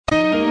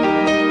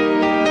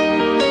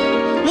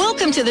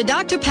Welcome to the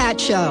Dr. Pat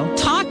Show.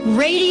 Talk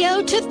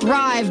radio to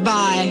thrive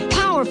by.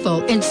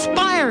 Powerful,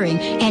 inspiring,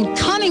 and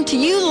coming to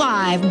you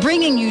live,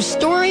 bringing you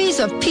stories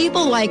of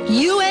people like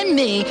you and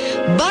me,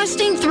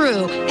 busting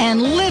through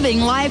and living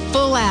life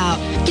full out.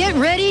 Get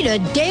ready to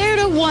dare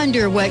to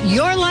wonder what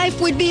your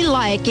life would be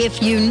like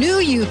if you knew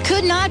you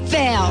could not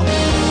fail.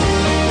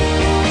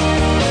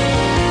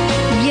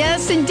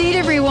 Yes, indeed,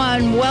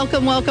 everyone.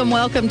 Welcome, welcome,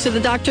 welcome to the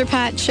Dr.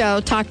 Pat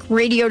Show. Talk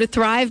radio to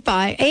thrive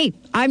by. Hey,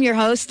 I'm your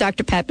host,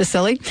 Dr. Pat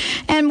Basili,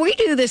 and we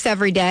do this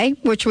every day,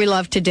 which we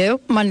love to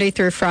do, Monday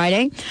through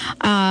Friday,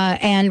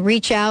 and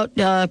reach out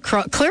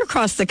clear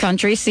across the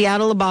country,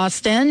 Seattle to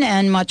Boston,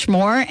 and much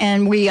more.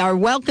 And we are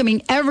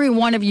welcoming every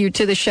one of you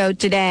to the show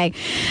today.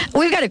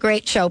 We've got a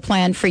great show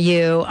planned for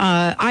you.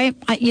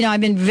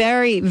 I've been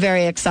very,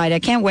 very excited. I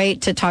can't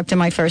wait to talk to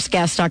my first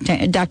guest,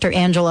 Dr.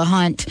 Angela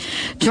Hunt,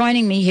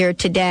 joining me here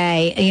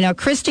today. You know,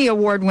 Christie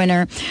Award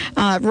winner,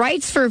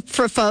 writes for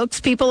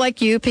folks, people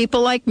like you, people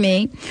like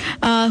me,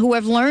 who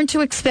have learned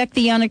to expect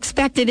the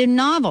unexpected in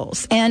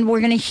novels. And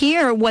we're going to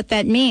hear what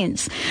that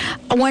means.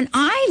 When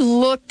I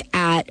looked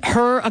at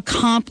her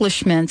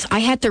accomplishments, I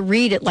had to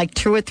read it like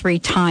 2 or 3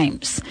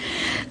 times.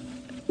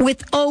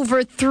 With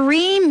over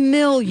 3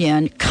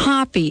 million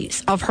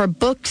copies of her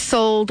book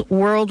sold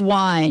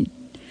worldwide,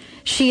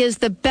 she is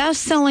the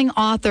best-selling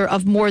author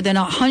of more than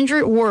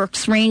 100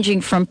 works ranging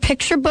from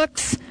picture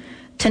books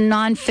to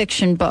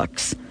nonfiction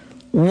books.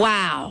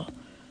 Wow.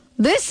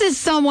 This is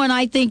someone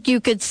I think you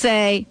could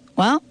say,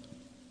 well,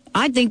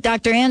 I think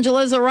Dr.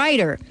 Angela is a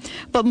writer.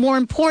 But more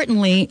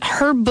importantly,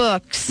 her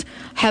books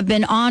have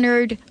been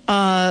honored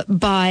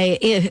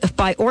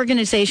by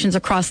organizations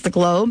across the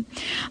globe.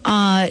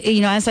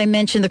 As I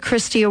mentioned, the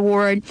Christie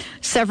Award,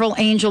 several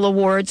Angel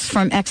Awards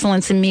from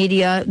Excellence in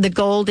Media, the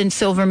Gold and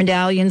Silver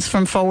Medallions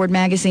from Forward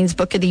Magazine's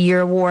Book of the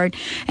Year Award.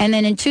 And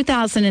then in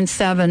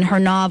 2007, her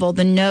novel,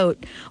 The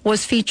Note,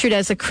 was featured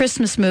as a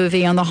Christmas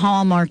movie on the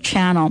Hallmark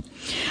Channel.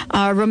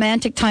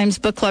 Romantic Times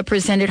Book Club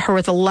presented her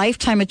with a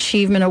Lifetime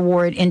Achievement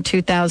Award in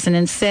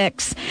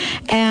 2006.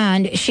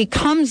 And she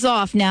comes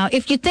off now,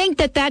 if you think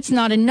that that's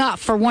not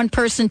enough for one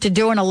person to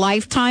do in a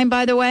lifetime,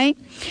 by the way,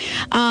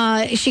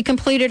 she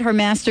completed her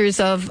Master's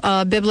of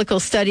Biblical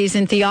Studies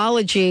in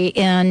Theology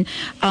in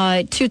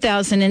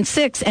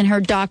 2006 and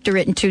her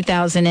doctorate in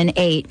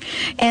 2008.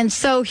 And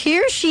so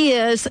here she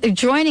is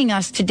joining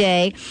us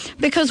today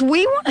because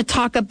we want to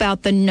talk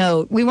about The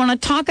Note. We want to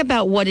talk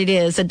about what it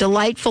is, a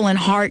delightful and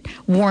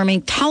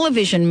heartwarming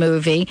television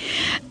movie.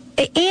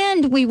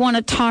 And we want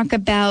to talk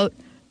about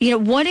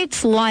what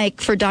it's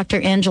like for Dr.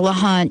 Angela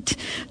Hunt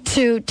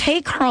to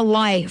take her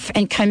life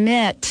and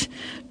commit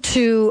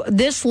to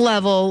this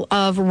level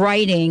of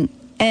writing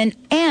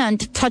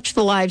and touch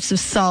the lives of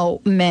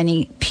so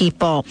many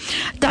people.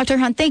 Dr.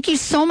 Hunt, thank you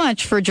so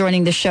much for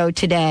joining the show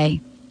today.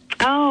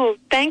 Oh,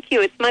 thank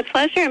you. It's my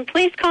pleasure. And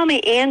please call me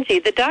Angie.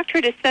 The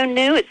doctorate is so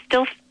new, it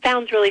still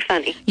sounds really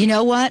funny. You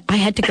know what? I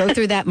had to go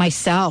through that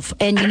myself.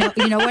 And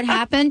you know what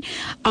happened?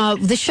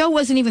 The show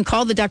wasn't even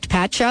called the Dr.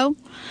 Pat Show.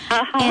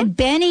 Uh-huh. And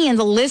Benny and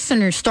the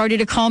listeners started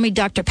to call me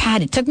Dr.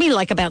 Pat. It took me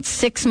like about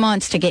 6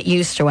 months to get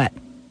used to it.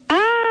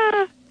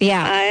 Ah,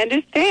 yeah. I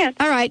understand.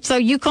 All right, so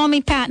you call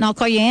me Pat and I'll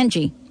call you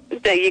Angie.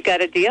 So you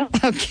got a deal.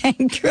 Okay,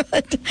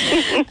 good.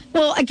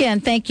 Well,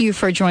 again, thank you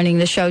for joining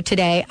the show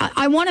today.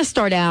 I want to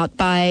start out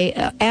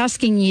by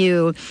asking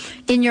you,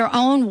 in your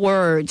own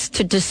words,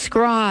 to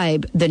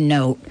describe The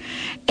Note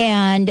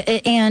and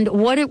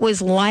what it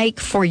was like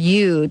for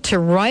you to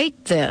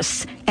write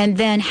this and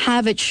then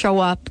have it show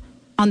up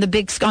on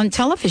on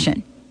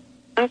television.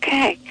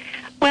 Okay.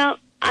 Well,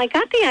 I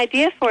got the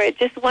idea for it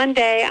just one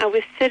day. I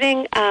was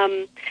sitting,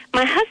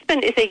 my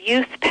husband is a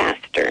youth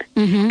pastor,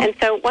 and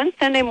so one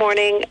Sunday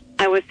morning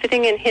I was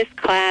sitting in his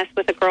class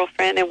with a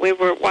girlfriend, and we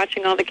were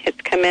watching all the kids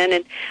come in,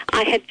 and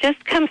I had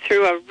just come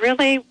through a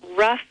really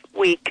rough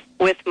week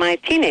with my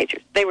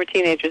teenagers. They were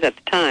teenagers at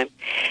the time,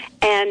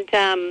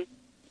 and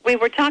we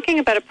were talking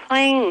about a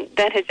plane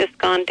that had just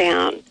gone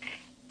down,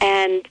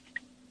 and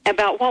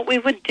about what we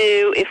would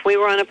do if we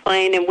were on a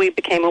plane and we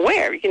became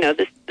aware,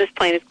 this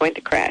plane is going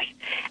to crash.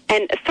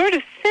 And sort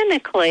of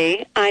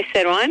cynically, I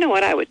said, well, I know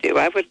what I would do.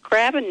 I would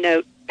grab a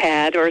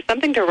notepad or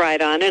something to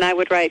write on, and I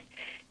would write,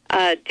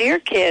 Dear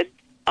kids,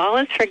 all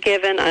is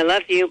forgiven. I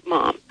love you,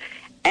 Mom.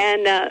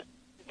 And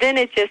then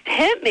it just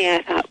hit me.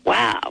 I thought,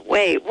 wow,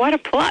 wait, what a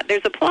plot.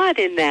 There's a plot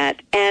in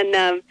that.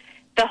 And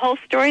the whole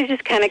story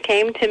just kind of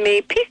came to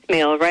me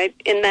piecemeal right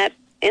in that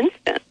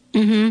instant.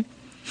 Mm-hmm.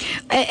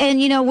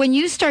 And, when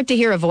you start to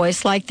hear a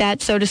voice like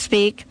that, so to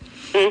speak,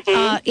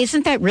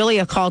 isn't that really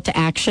a call to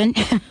action?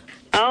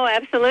 Oh,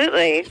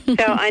 absolutely.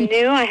 So I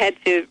knew I had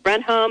to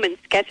run home and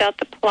sketch out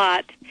the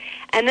plot.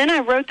 And then I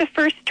wrote the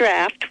first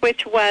draft,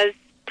 which was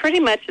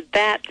pretty much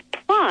that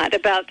plot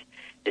about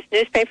this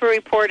newspaper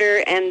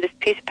reporter and this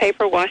piece of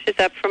paper washes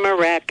up from a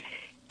wreck.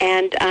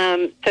 And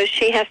so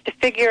she has to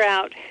figure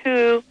out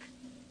who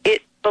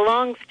it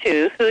belongs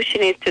to, who she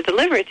needs to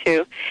deliver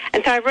to.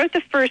 And so I wrote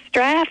the first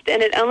draft,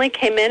 and it only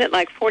came in at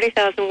like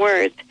 40,000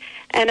 words.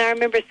 And I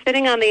remember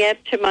sitting on the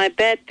edge of my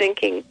bed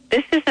thinking,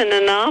 this isn't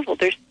a novel.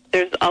 There's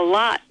there's a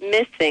lot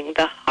missing.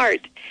 The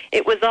heart,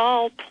 it was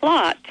all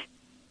plot.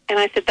 And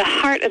I said, the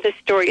heart of the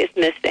story is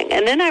missing.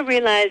 And then I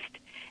realized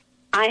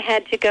I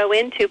had to go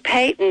into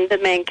Peyton, the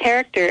main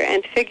character,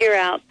 and figure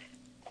out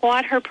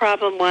what her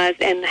problem was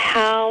and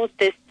how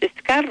this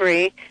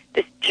discovery,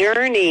 this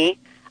journey,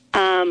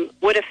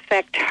 would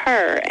affect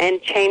her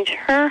and change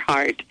her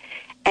heart.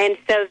 And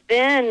so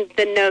then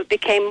the note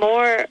became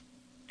more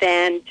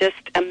than just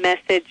a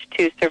message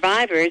to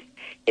survivors.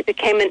 It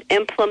became an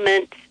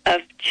implement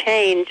of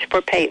change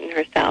for Peyton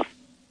herself.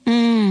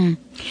 And,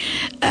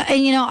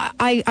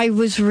 I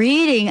was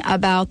reading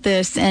about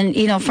this, and,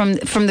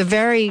 from the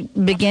very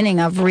beginning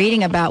of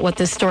reading about what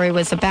this story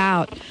was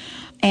about,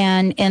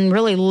 and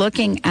really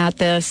looking at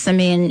this, I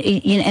mean,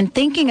 and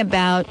thinking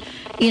about,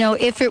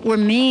 if it were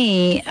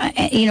me,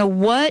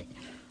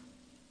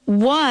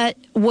 what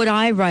would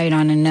I write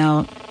on a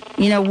note?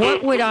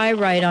 What would I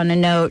write on a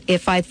note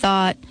if I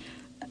thought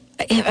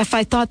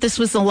this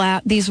was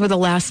these were the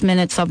last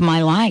minutes of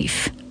my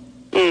life?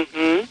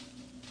 Mm-hmm.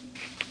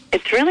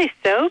 It's really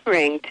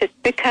sobering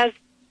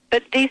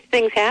but these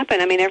things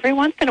happen. I mean, every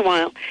once in a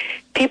while,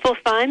 people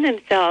find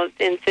themselves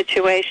in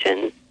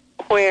situations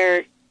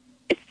where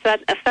it's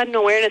a sudden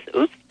awareness,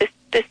 oops,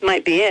 this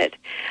might be it.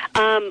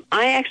 I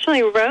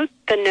actually wrote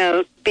the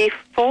note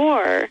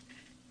before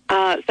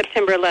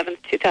September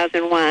 11th,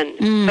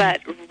 2001,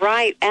 but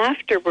right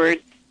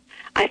afterwards,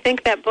 I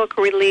think that book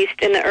released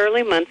in the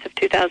early months of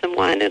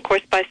 2001. And, of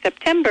course, by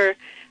September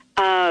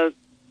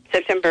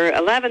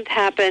 11th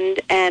happened,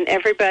 and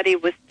everybody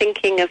was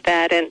thinking of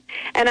that. And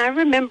I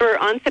remember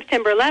on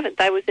September 11th,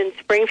 I was in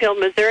Springfield,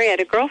 Missouri at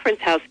a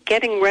girlfriend's house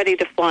getting ready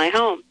to fly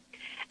home.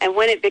 And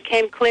when it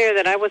became clear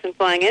that I wasn't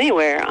flying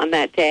anywhere on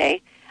that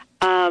day,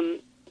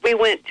 we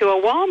went to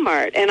a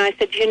Walmart. And I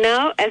said,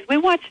 as we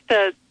watched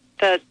the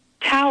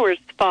towers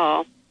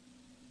fall,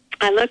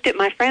 I looked at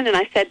my friend and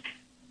I said,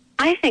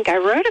 I think I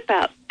wrote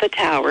about the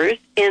towers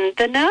in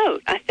the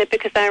note. I said,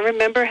 because I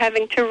remember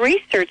having to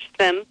research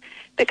them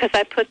because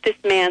I put this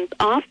man's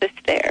office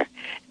there.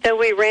 So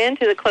we ran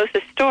to the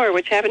closest store,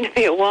 which happened to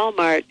be a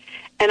Walmart,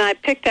 and I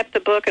picked up the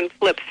book and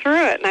flipped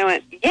through it, and I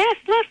went, yes,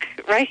 look,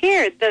 right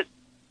here.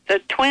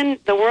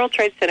 The World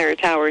Trade Center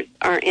towers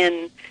are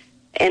in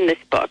this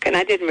book, and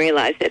I didn't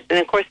realize it. And,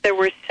 of course, there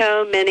were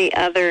so many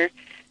other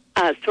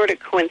sort of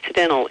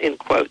coincidental, in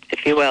quotes,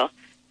 if you will,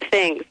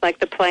 things like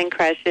the plane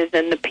crashes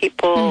and the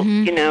people,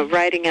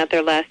 writing out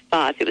their last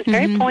thoughts. It was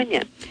very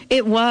poignant.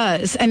 It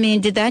was. I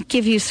mean, did that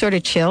give you sort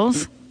of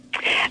chills?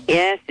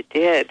 Yes, it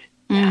did.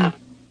 Yeah.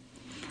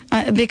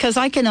 Because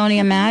I can only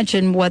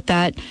imagine what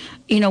that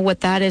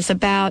is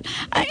about.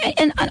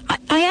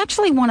 I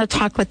actually want to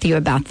talk with you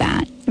about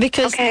that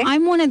because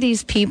I'm one of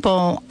these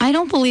people. I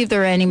don't believe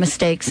there are any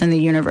mistakes in the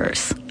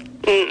universe.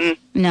 Mm-mm.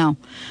 No.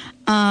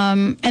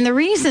 And the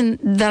reason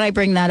that I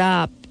bring that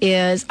up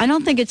is I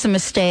don't think it's a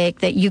mistake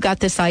that you got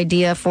this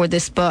idea for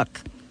this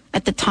book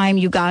at the time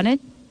you got it,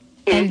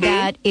 and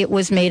that it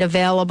was made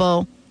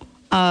available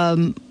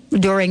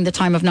during the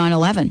time of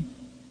 9/11.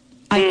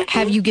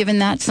 Have you given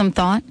that some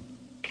thought?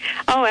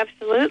 Oh,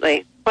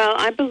 absolutely. Well,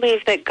 I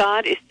believe that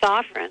God is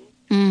sovereign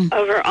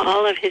over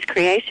all of his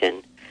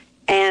creation,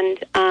 and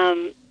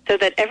so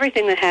that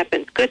everything that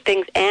happens, good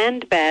things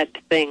and bad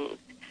things,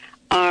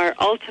 are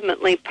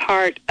ultimately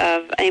part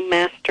of a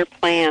master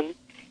plan.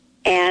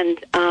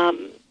 And,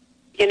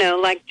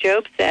 like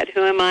Job said,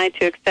 who am I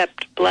to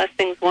accept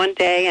blessings one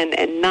day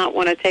and not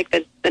want to take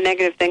the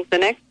negative things the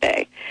next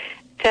day?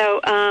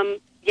 So,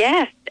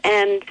 yes,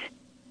 and,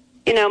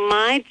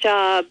 my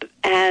job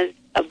as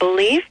a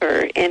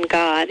believer in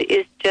God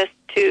is just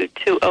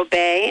to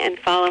obey and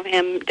follow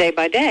him day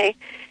by day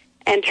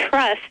and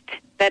trust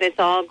that it's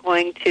all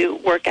going to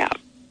work out.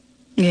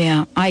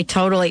 Yeah, I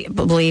totally,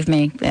 believe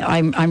me,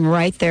 I'm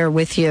right there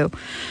with you.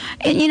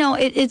 And,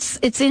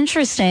 it's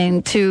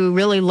interesting to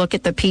really look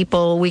at the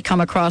people we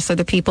come across or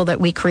the people that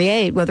we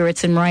create, whether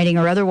it's in writing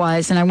or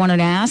otherwise. And I wanted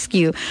to ask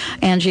you,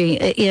 Angie,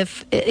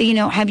 if,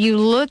 have you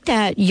looked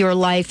at your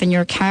life and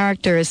your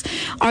characters?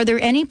 Are there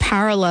any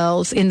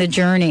parallels in the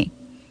journey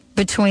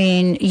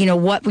between,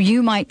 what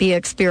you might be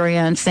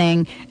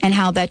experiencing and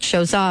how that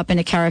shows up in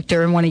a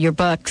character in one of your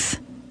books?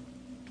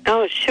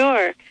 Oh,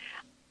 sure.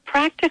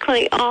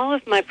 Practically all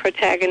of my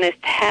protagonists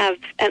have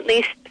at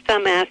least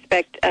some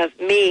aspect of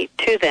me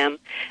to them.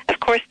 Of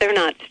course, they're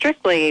not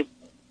strictly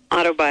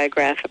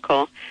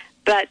autobiographical,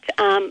 but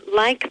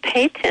like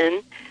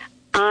Peyton,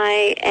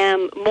 I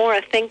am more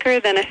a thinker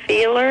than a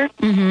feeler.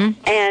 Mm-hmm.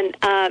 And,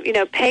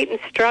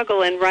 Peyton's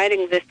struggle in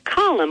writing this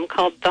column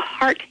called The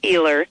Heart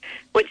Healer,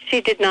 which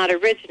she did not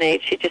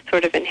originate, she just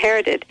sort of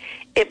inherited,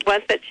 it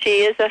was that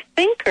she is a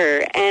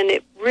thinker, and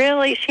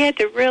she had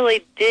to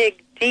really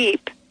dig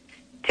deep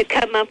to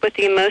come up with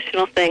the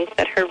emotional things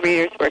that her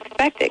readers were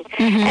expecting.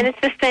 Mm-hmm. And it's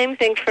the same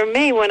thing for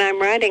me when I'm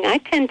writing. I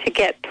tend to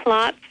get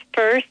plots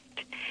first,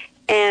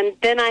 and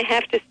then I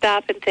have to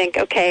stop and think,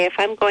 okay, if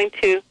I'm going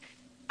to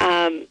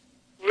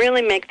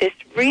really make this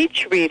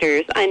reach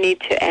readers, I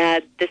need to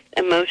add this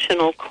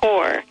emotional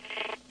core.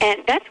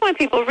 And that's why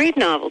people read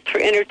novels, for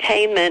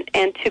entertainment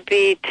and to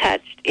be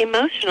touched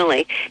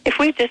emotionally. If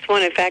we just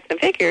wanted facts and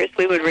figures,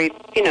 we would read,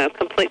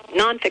 complete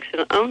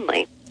nonfiction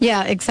only.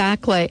 Yeah,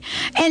 exactly.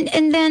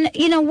 And then,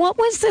 what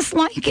was this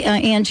like,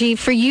 Angie,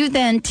 for you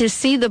then to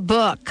see the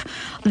book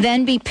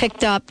then be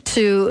picked up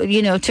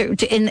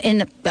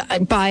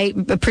by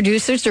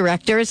producers,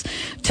 directors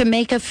to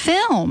make a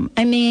film?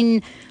 I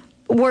mean,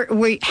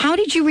 how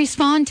did you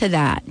respond to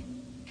that?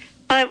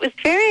 Well, it was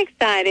very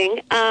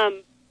exciting,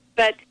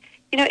 but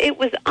it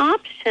was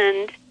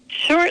optioned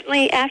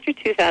shortly after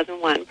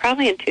 2001,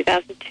 probably in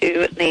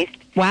 2002 at least.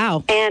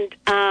 Wow. And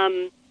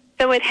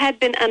so it had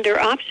been under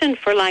option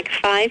for like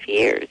 5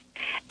 years.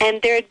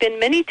 And there had been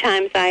many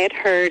times I had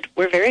heard,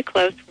 we're very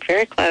close.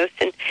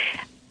 And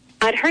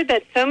I'd heard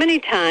that so many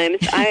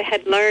times I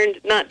had learned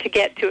not to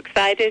get too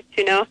excited,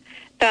 So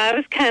I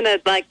was kind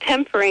of like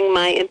tempering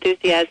my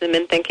enthusiasm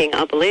and thinking,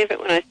 I'll believe it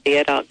when I see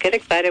it. I'll get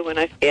excited when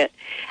I see it.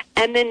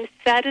 And then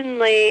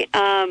suddenly,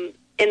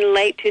 in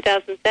late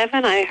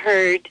 2007, I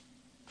heard,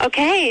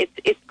 okay,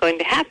 it's going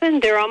to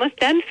happen. They're almost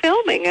done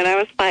filming. And I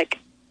was like,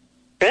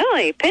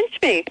 really? Pinch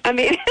me. I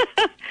mean,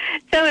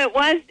 so it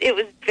was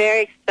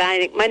very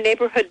exciting. My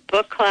neighborhood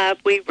book club,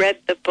 we read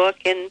the book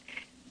in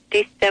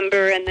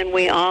December, and then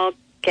we all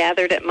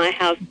gathered at my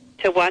house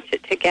to watch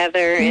it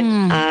together,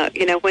 and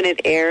when it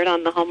aired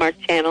on the Hallmark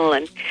Channel,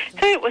 and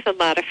so it was a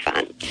lot of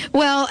fun.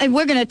 Well, and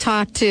we're going to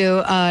talk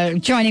to,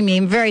 joining me,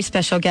 a very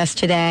special guest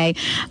today,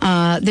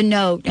 The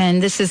Note,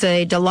 and this is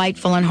a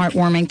delightful and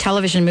heartwarming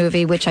television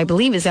movie, which I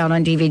believe is out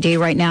on DVD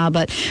right now,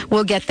 but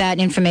we'll get that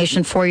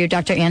information for you.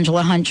 Dr.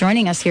 Angela Hunt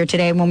joining us here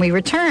today. When we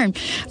return,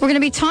 we're going to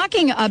be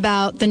talking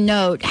about The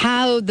Note,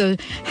 how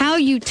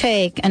you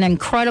take an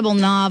incredible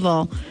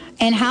novel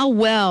and how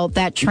well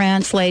that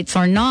translates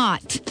or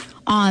not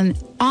on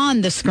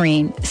the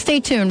screen.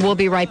 Stay tuned. We'll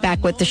be right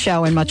back with the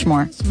show and much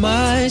more.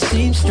 Might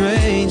seem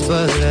strange,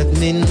 but let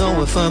me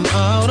know if I'm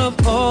out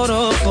of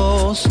order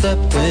for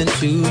stepping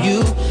to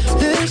you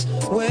this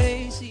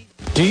way.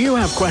 Do you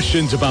have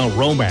questions about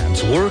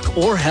romance, work,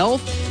 or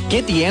health?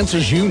 Get the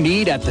answers you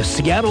need at the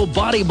Seattle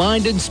Body,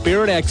 Mind, and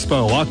Spirit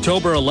Expo,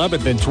 October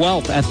 11th and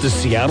 12th at the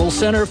Seattle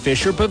Center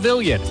Fisher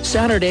Pavilion.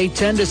 Saturday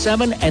 10 to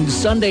 7 and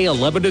Sunday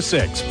 11 to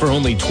 6. For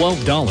only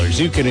 $12,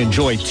 you can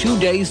enjoy 2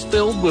 days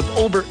filled with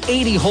over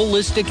 80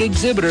 holistic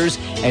exhibitors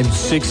and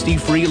 60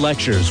 free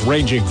lectures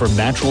ranging from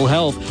natural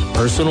health,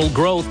 personal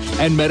growth,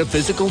 and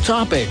metaphysical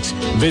topics.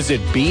 Visit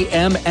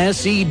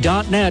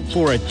bmse.net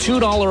for a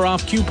 $2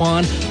 off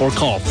coupon or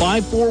call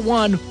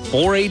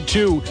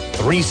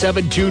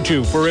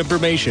 541-482-3722 for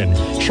information.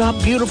 Shop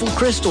beautiful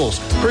crystals,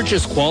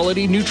 purchase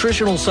quality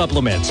nutritional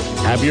supplements,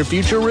 have your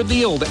future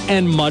revealed,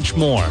 and much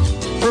more.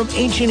 From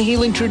ancient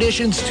healing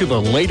traditions to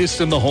the latest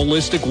in the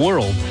holistic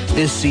world,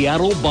 this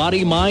Seattle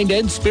Body, Mind,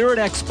 and Spirit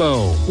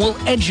Expo will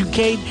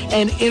educate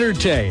and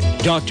entertain.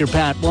 Dr.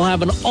 Pat will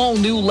have an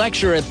all-new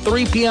lecture at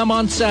 3 p.m.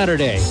 on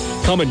Saturday.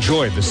 Come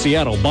enjoy the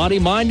Seattle Body,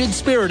 Mind, and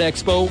Spirit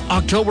Expo,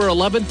 October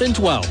 11th and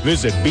 12th.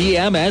 Visit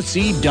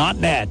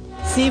bmse.net.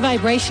 See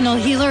vibrational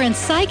healer and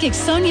psychic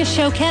Sonia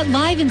Choquette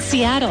live in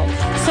Seattle.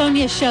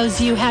 Sonia shows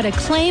you how to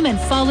claim and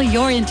follow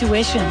your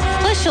intuition.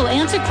 Plus, she'll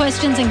answer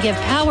questions and give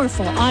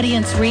powerful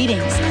audience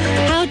readings.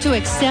 How to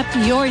accept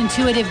your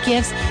intuitive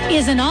gifts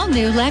is an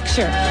all-new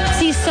lecture.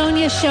 See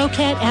Sonia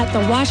Choquette at the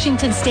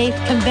Washington State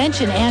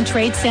Convention and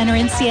Trade Center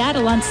in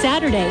Seattle on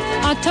Saturday,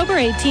 October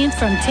 18th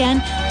from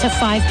 10 to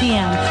 5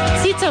 p.m.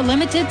 Seats are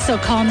limited, so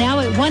call now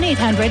at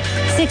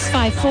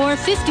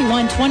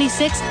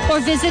 1-800-654-5126 or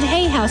visit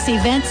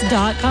hayhouseevents.com.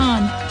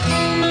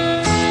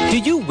 Do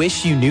you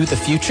wish you knew the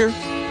future?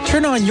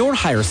 Turn on your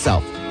higher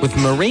self with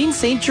Maureen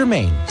St.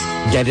 Germain.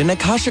 Get an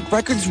Akashic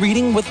Records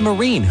reading with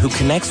Maureen, who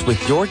connects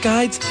with your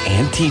guides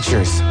and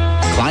teachers.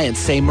 Clients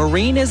say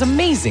Maureen is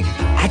amazing,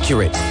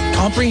 accurate,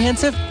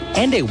 comprehensive,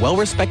 and a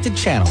well-respected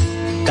channel.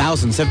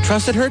 Thousands have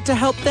trusted her to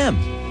help them.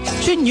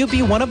 Shouldn't you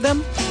be one of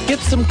them? Get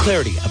some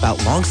clarity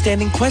about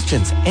long-standing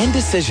questions and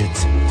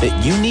decisions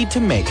that you need to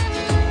make.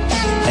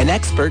 An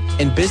expert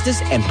in business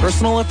and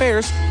personal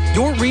affairs,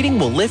 your reading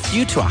will lift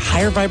you to a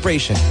higher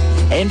vibration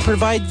and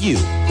provide you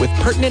with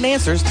pertinent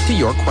answers to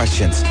your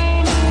questions.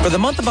 For the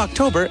month of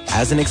October,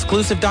 as an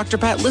exclusive Dr.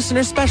 Pat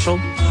listener special,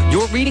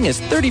 your reading is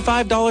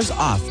 $35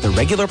 off the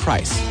regular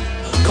price.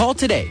 Call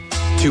today,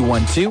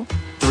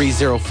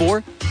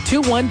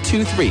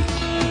 212-304-2123.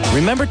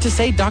 Remember to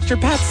say Dr.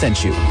 Pat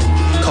sent you.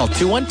 Call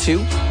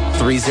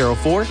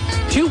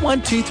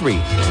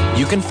 212-304-2123.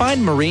 You can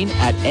find Maureen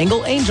at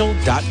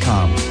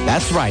angleangel.com.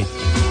 That's right,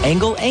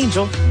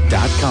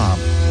 angleangel.com.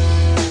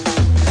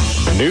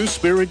 The New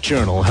Spirit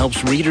Journal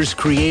helps readers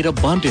create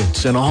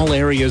abundance in all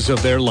areas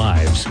of their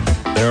lives.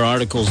 Their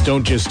articles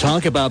don't just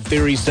talk about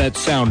theories that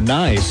sound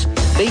nice.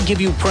 They give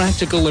you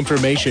practical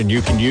information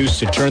you can use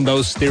to turn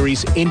those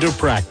theories into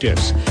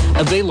practice.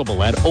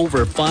 Available at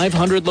over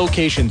 500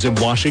 locations in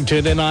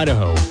Washington and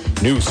Idaho.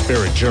 New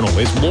Spirit Journal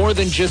is more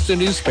than just a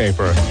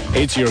newspaper.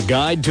 It's your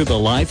guide to the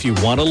life you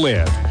want to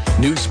live.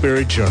 New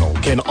Spirit Journal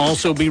can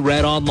also be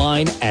read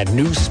online at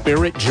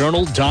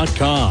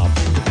newspiritjournal.com.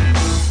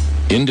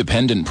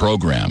 Independent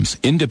programs,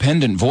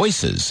 independent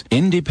voices,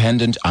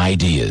 independent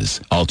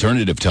ideas.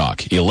 Alternative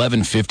Talk,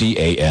 1150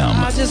 AM.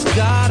 I just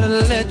gotta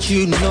let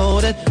you know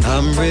that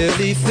I'm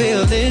really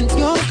feeling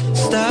your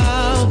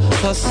style,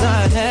 'cause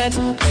I had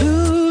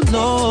to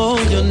know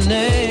your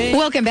name.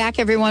 Welcome back,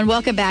 everyone.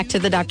 Welcome back to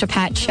the Dr.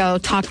 Pat Show,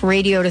 talk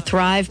radio to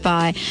thrive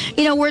by.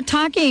 You know, we're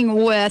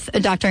talking with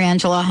Dr.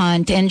 Angela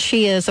Hunt, and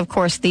she is, of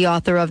course, the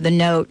author of The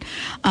Note.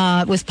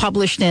 It was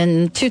published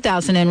in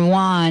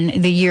 2001,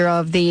 the year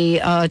of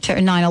the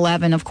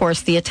 9/11, of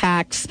course, the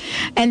attacks,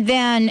 and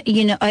then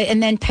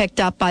and then picked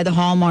up by the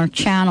Hallmark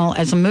Channel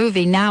as a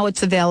movie. Now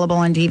it's available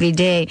on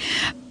DVD.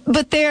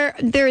 But there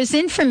is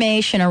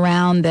information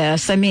around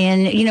this. I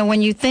mean,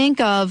 when you think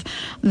of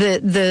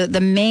the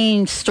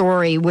main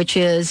story, which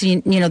is,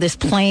 this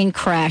plane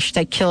crash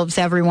that kills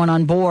everyone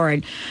on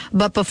board.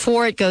 But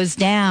before it goes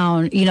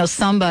down,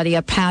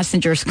 a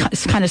passenger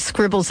kind of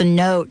scribbles a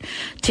note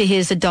to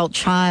his adult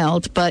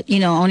child, but,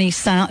 only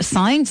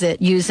signs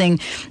it using,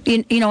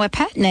 a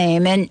pet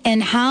name,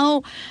 and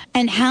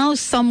how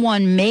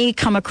someone may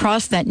come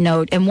across that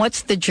note, and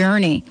what's the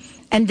journey.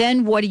 And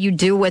then what do you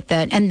do with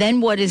it? And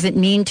then what does it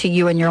mean to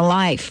you in your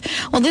life?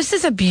 Well, this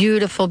is a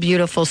beautiful,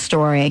 beautiful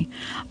story.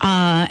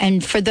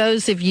 And for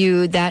those of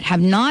you that have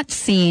not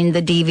seen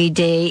the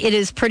DVD, it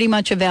is pretty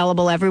much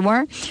available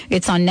everywhere.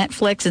 It's on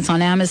Netflix, it's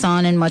on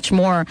Amazon, and much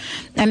more.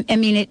 I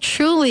mean, it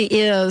truly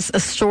is a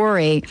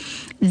story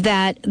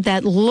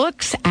that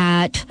looks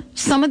at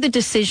some of the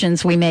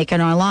decisions we make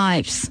in our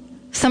lives,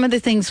 some of the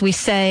things we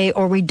say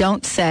or we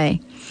don't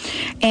say.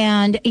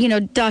 And,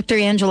 Dr.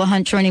 Angela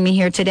Hunt joining me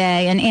here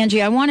today. And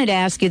Angie, I wanted to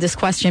ask you this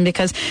question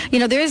because,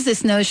 there's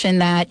this notion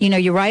that,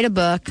 you write a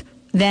book,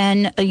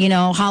 then,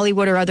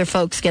 Hollywood or other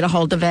folks get a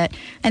hold of it,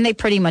 and they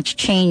pretty much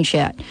change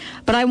it.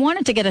 But I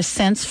wanted to get a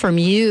sense from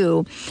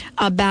you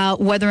about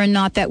whether or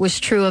not that was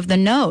true of The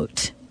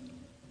Note.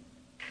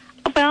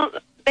 Well,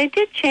 they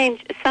did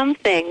change some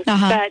things,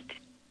 but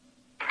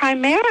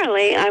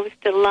primarily I was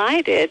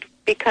delighted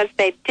because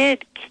they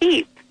did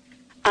keep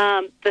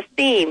the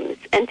themes,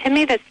 and to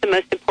me that's the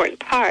most important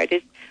part,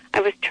 is I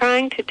was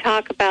trying to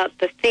talk about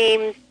the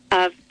themes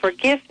of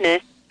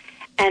forgiveness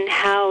and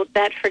how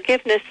that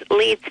forgiveness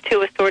leads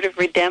to a sort of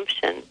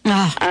redemption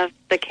of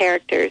the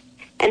characters.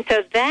 And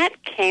so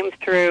that came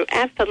through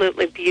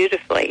absolutely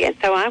beautifully, and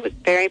so I was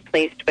very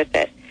pleased with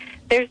it.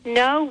 There's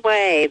no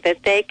way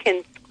that they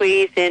can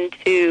squeeze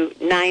into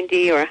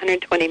 90 or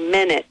 120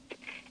 minutes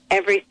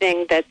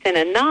everything that's in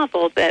a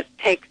novel that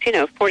takes,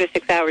 4 to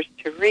 6 hours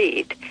to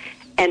read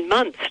and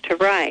months to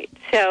write.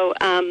 So,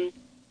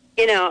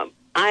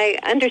 I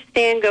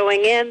understand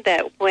going in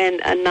that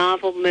when a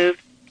novel moves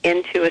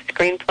into a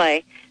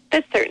screenplay,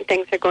 that certain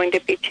things are going to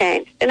be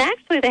changed. And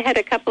actually, they had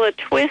a couple of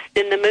twists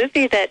in the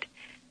movie that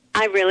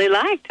I really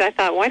liked. I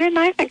thought, why didn't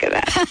I think of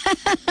that?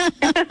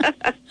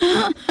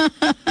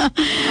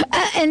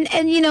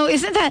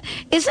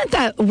 isn't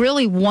that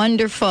really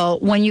wonderful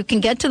when you can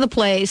get to the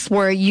place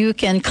where you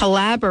can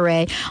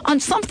collaborate on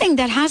something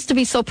that has to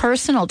be so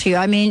personal to you?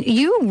 I mean,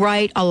 you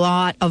write a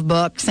lot of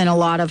books and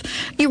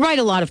you write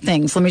a lot of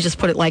ththings. Let me just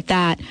put it like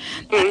that.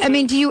 Mm-hmm. I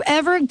mean, do you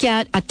ever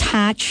get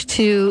attached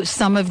to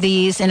some of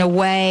these in a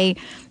way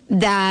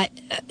that,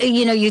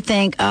 you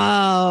think,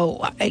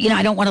 I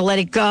don't want to let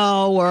it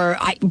go, or,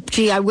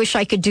 I wish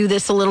I could do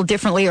this a little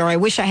differently, or I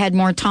wish I had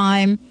more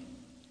time?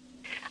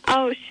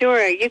 Oh,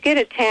 sure. You get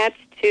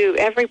attached to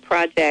every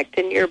project,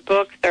 and your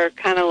books are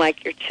kind of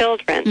like your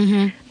children.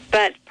 Mm-hmm.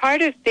 But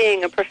part of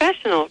being a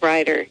professional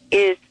writer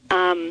is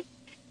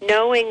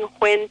knowing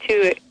when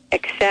to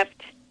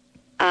accept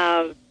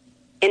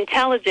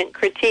intelligent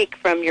critique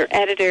from your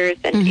editors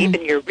and mm-hmm.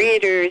 even your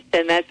readers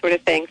and that sort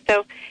of thing.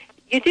 So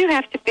you do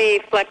have to be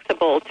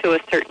flexible to a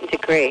certain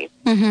degree.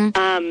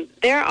 Mm-hmm.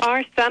 There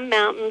are some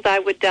mountains I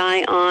would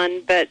die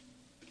on, but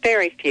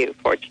very few,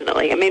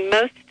 fortunately. I mean,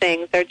 most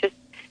things are just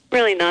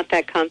really not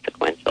that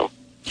consequential.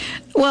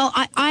 Well,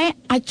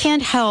 I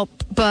can't help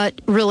but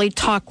really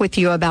talk with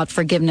you about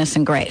forgiveness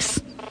and grace.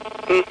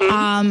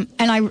 Mm-hmm.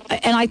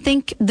 And I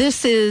think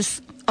this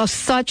is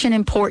such an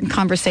important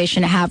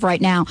conversation to have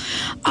right now.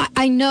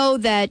 I know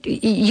that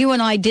you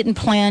and I didn't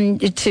plan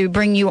to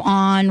bring you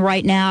on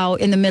right now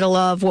in the middle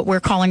of what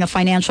we're calling a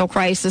financial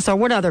crisis, or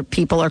what other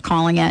people are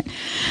calling it.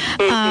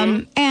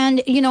 Mm-hmm.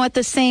 And, at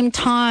the same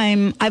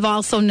time, I've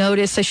also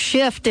noticed a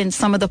shift in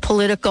some of the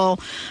political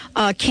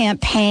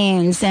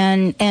campaigns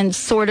and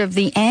sort of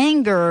the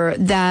anger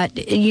that,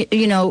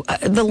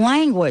 the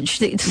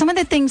language, some of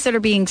the things that are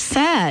being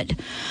said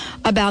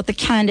about the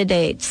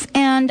candidates.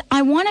 And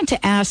I wanted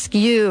to ask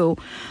you,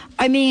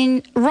 I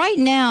mean, right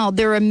now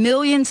there are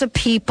millions of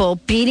people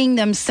beating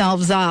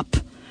themselves up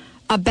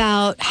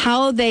about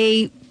how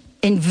they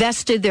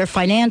invested their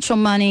financial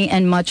money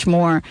and much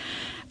more.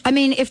 I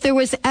mean, if there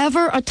was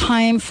ever a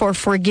time for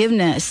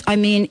forgiveness, I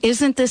mean,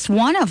 isn't this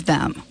one of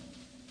them?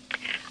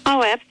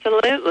 Oh,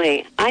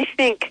 absolutely. I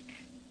think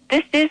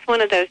this is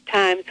one of those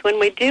times when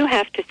we do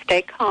have to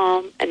stay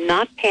calm and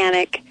not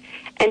panic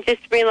and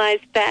just realize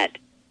that,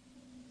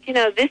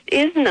 this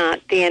is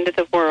not the end of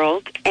the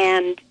world.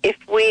 And if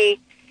we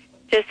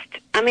just,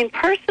 I mean,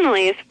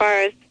 personally, as far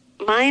as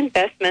my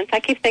investments, I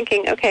keep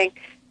thinking, okay,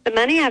 the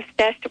money I've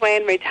stashed away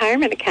in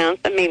retirement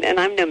accounts, I mean, and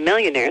I'm no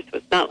millionaire, so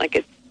it's not like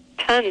it's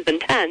tons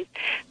and tons,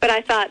 but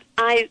I thought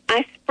I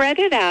spread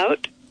it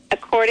out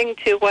according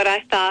to what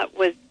I thought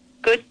was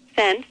good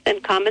sense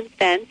and common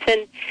sense,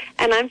 and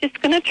I'm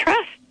just going to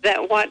trust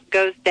that what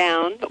goes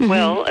down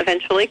will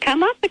eventually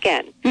come up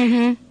again.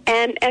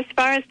 And as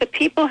far as the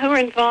people who are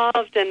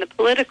involved in the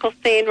political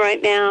scene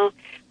right now,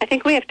 I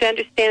think we have to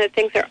understand that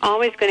things are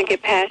always going to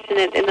get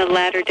passionate in the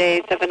latter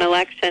days of an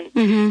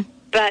election.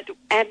 But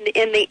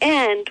in the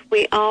end,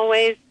 we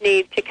always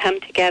need to come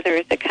together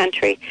as a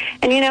country.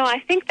 And, you know, I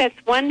think that's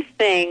one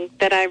thing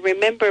that I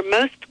remember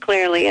most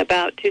clearly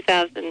about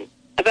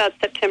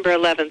September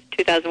 11th,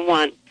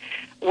 2001,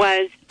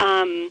 was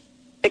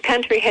the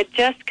country had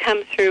just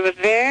come through a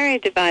very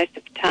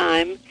divisive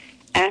time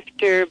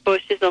after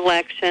Bush's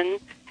election,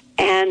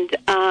 and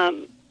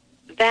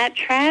that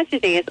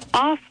tragedy, as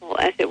awful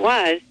as it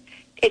was,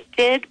 it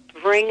did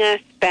bring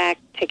us back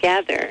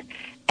together.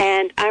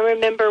 And I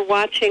remember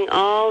watching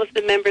all of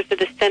the members of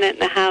the Senate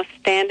and the House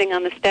standing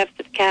on the steps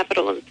of the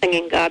Capitol and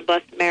singing God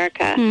Bless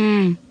America.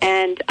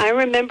 And I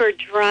remember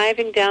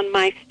driving down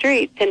my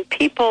streets and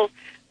people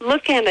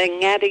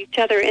looking at each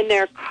other in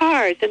their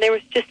cars, and there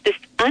was just this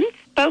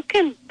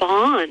unspoken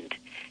bond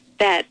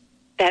that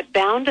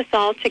bound us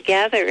all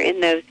together in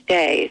those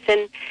days.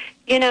 And,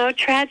 you know,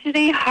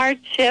 tragedy,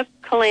 hardship,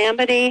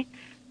 calamity,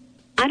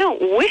 I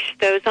don't wish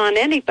those on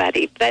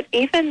anybody, but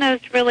even those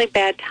really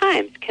bad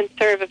times can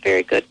serve a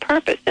very good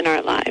purpose in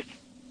our lives.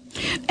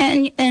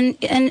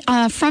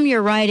 And from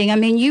your writing, I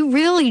mean, you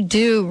really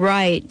do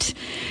write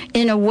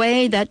in a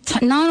way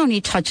that not only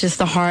touches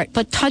the heart,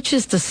 but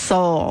touches the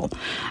soul.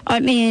 I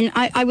mean,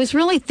 I was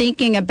really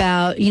thinking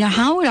about, you know,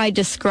 how would I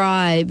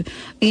describe,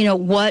 you know,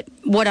 what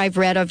I've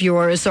read of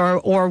yours,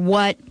 or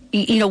what,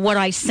 you know, what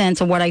I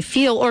sense or what I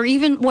feel, or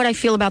even what I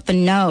feel about the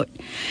note.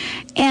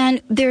 And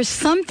there's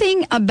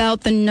something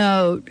about the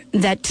note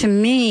that to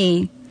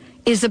me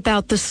is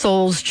about the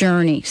soul's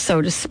journey,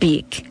 so to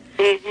speak.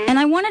 And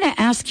I wanted to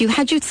ask you,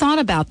 had you thought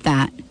about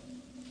that?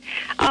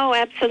 Oh,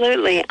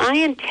 absolutely. I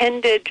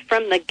intended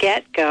from the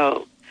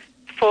get-go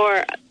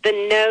for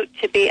the note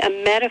to be a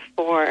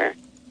metaphor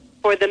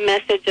for the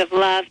message of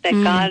love that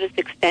God has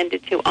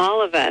extended to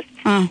all of us.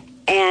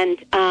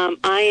 And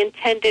I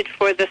intended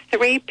for the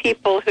three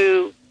people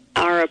who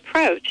are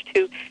approached,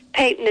 who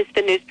Peyton is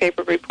the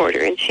newspaper reporter,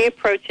 and she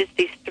approaches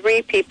these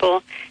three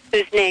people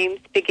whose names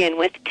begin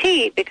with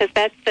T, because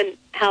that's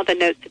how the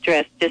note's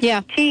addressed.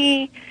 Just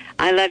T,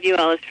 I love you,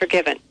 all is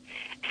forgiven.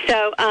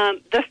 So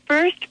the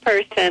first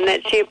person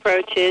that she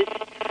approaches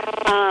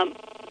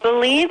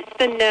believes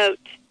the note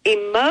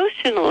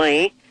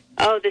emotionally.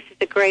 Oh, this is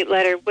a great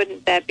letter.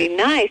 Wouldn't that be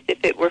nice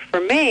if it were for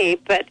me?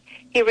 But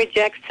he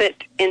rejects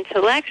it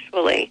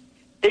intellectually.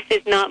 This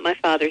is not my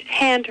father's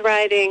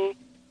handwriting.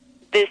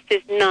 This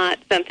is not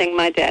something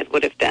my dad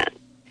would have done.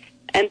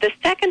 And the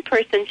second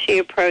person she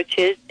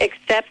approaches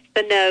accepts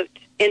the note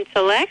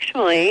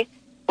intellectually.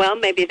 Well,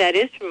 maybe that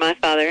is from my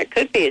father. It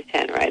could be his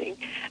handwriting.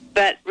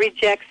 But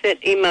rejects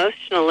it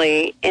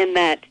emotionally in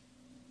that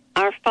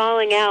our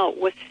falling out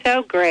was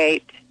so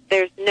great,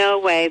 there's no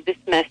way this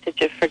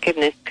message of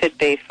forgiveness could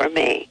be for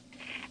me.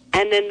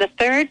 And then the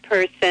third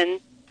person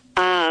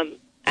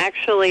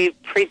actually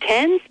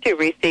pretends to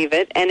receive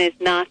it and is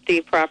not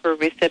the proper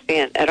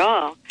recipient at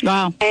all.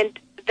 Wow. And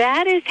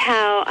that is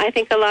how I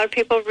think a lot of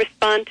people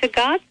respond to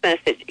God's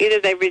message. Either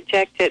they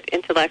reject it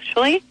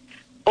intellectually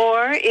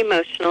or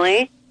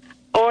emotionally,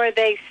 or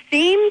they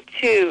seem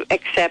to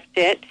accept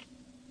it,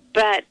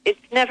 but it's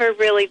never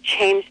really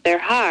changed their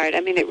heart.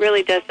 I mean, it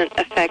really doesn't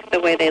affect the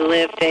way they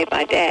live day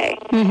by day.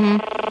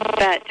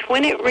 But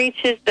when it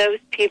reaches those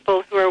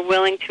people who are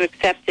willing to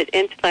accept it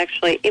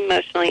intellectually,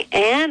 emotionally,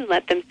 and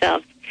let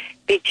themselves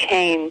be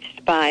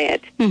changed by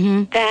it,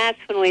 that's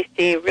when we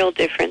see a real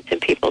difference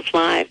in people's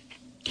lives.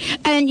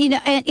 And, you know,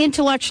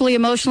 intellectually,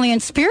 emotionally,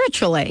 and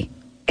spiritually.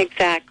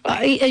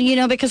 Exactly. You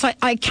know, because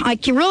I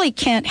really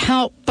can't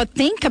help but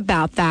think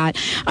about that.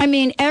 I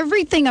mean,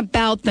 everything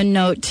about the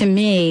note to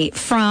me,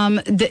 from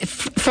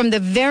the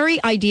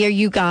very idea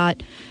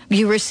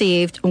you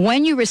received,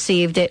 when you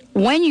received it,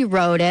 when you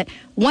wrote it,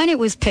 when it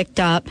was picked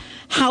up,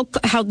 how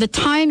the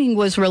timing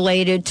was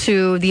related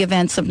to the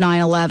events of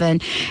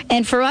 9/11,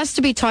 and for us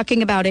to be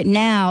talking about it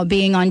now,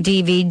 being on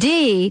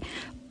DVD,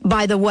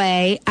 by the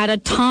way, at a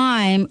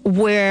time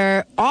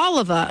where all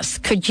of us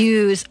could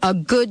use a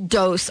good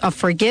dose of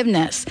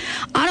forgiveness.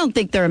 I don't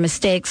think there are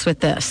mistakes with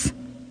this.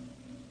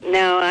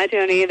 No, I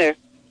don't either.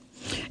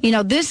 You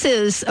know, this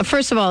is,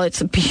 first of all,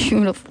 it's a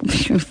beautiful,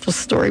 beautiful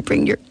story.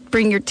 Bring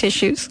your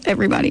tissues,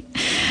 everybody.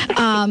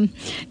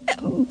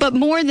 But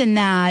more than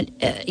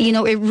that, you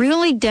know, it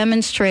really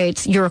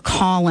demonstrates your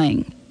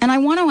calling. And I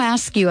want to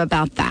ask you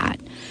about that.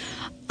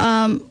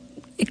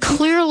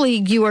 Clearly,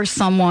 you are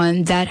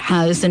someone that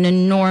has an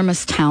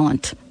enormous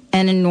talent,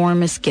 an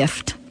enormous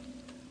gift.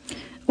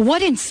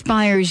 What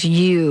inspires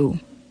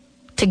you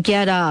to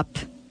get up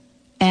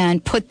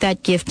and put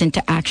that gift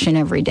into action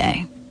every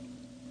day?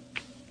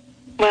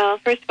 Well,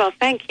 first of all,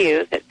 thank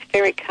you. That's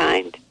very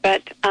kind.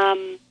 But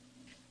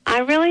I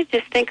really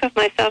just think of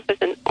myself as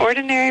an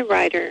ordinary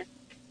writer,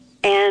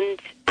 and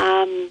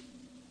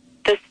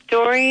the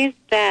stories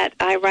that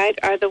I write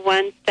are the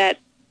ones that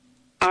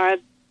are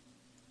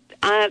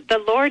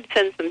the Lord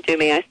sends them to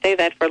me. I say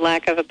that for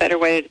lack of a better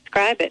way to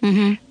describe it.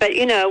 Mm-hmm. But,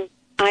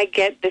 I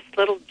get this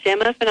little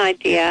gem of an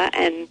idea,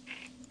 and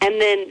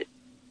then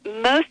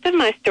most of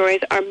my stories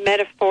are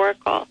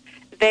metaphorical.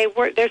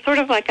 They're sort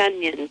of like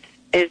onions,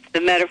 is the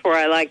metaphor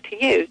I like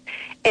to use,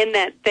 in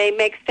that they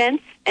make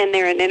sense and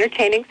they're an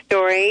entertaining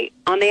story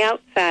on the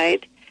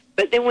outside,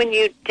 but then when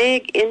you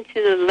dig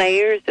into the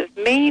layers of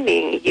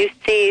meaning, you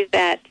see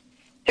that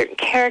certain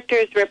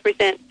characters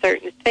represent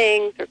certain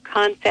things or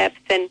concepts,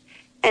 and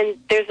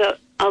there's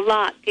a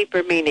lot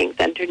deeper meanings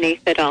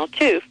underneath it all,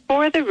 too,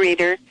 for the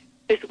reader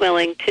who's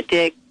willing to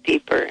dig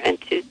deeper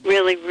and to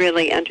really,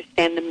 really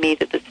understand the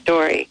meat of the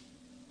story.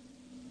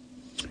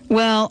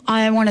 Well,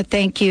 I want to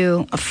thank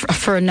you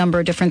for a number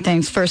of different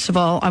things. First of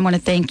all, I want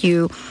to thank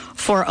you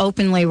for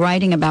openly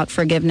writing about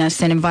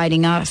forgiveness and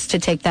inviting us to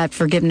take that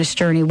forgiveness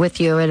journey with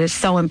you. It is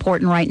so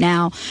important right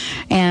now.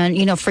 And,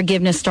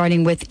 forgiveness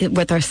starting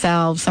with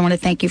ourselves. I want to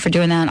thank you for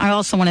doing that. I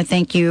also want to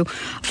thank you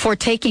for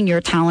taking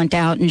your talent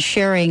out and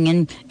sharing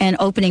and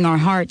opening our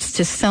hearts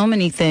to so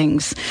many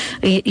things,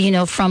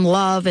 from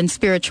love and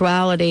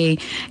spirituality.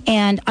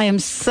 And I am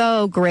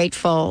so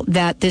grateful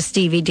that this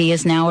DVD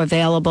is now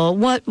available.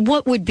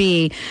 What would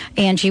be,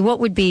 Angie, what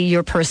would be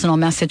your personal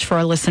message for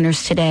our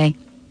listeners today?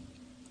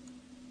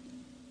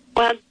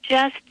 Well,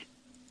 just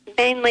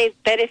mainly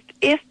that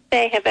if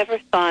they have ever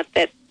thought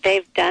that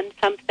they've done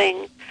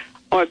something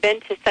or been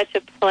to such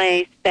a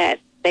place that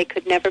they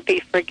could never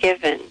be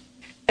forgiven,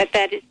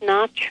 that is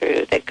not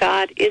true, that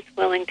God is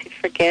willing to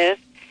forgive,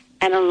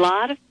 and a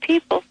lot of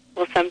people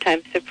will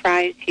sometimes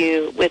surprise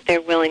you with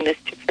their willingness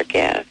to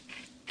forgive.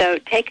 So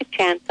take a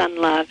chance on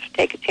love,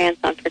 take a chance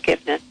on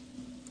forgiveness.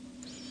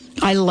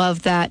 I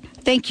love that.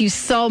 Thank you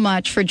so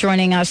much for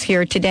joining us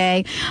here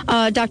today.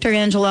 Dr.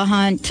 Angela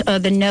Hunt,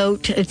 The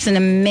Note, it's an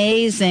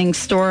amazing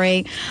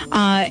story.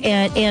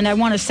 And I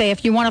want to say,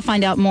 if you want to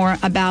find out more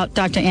about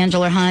Dr.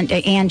 Angela Hunt,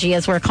 Angie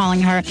as we're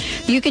calling her,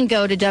 you can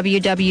go to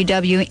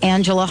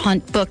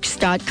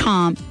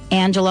www.angelahuntbooks.com.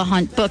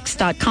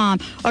 AngelaHuntBooks.com,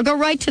 or go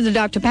right to the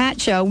Dr.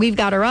 Pat Show. We've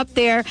got her up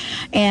there,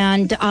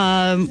 and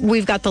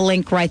we've got the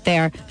link right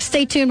there.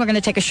 Stay tuned. We're going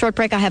to take a short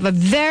break. I have a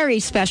very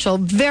special,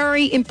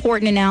 very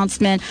important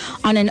announcement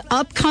on an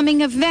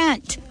upcoming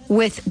event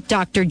with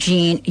Dr.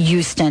 Gene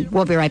Houston.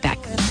 We'll be right back.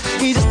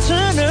 He just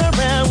turned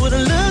around with a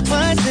look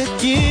right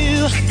at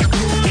you.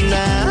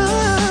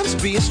 Now I'm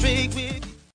just being straight with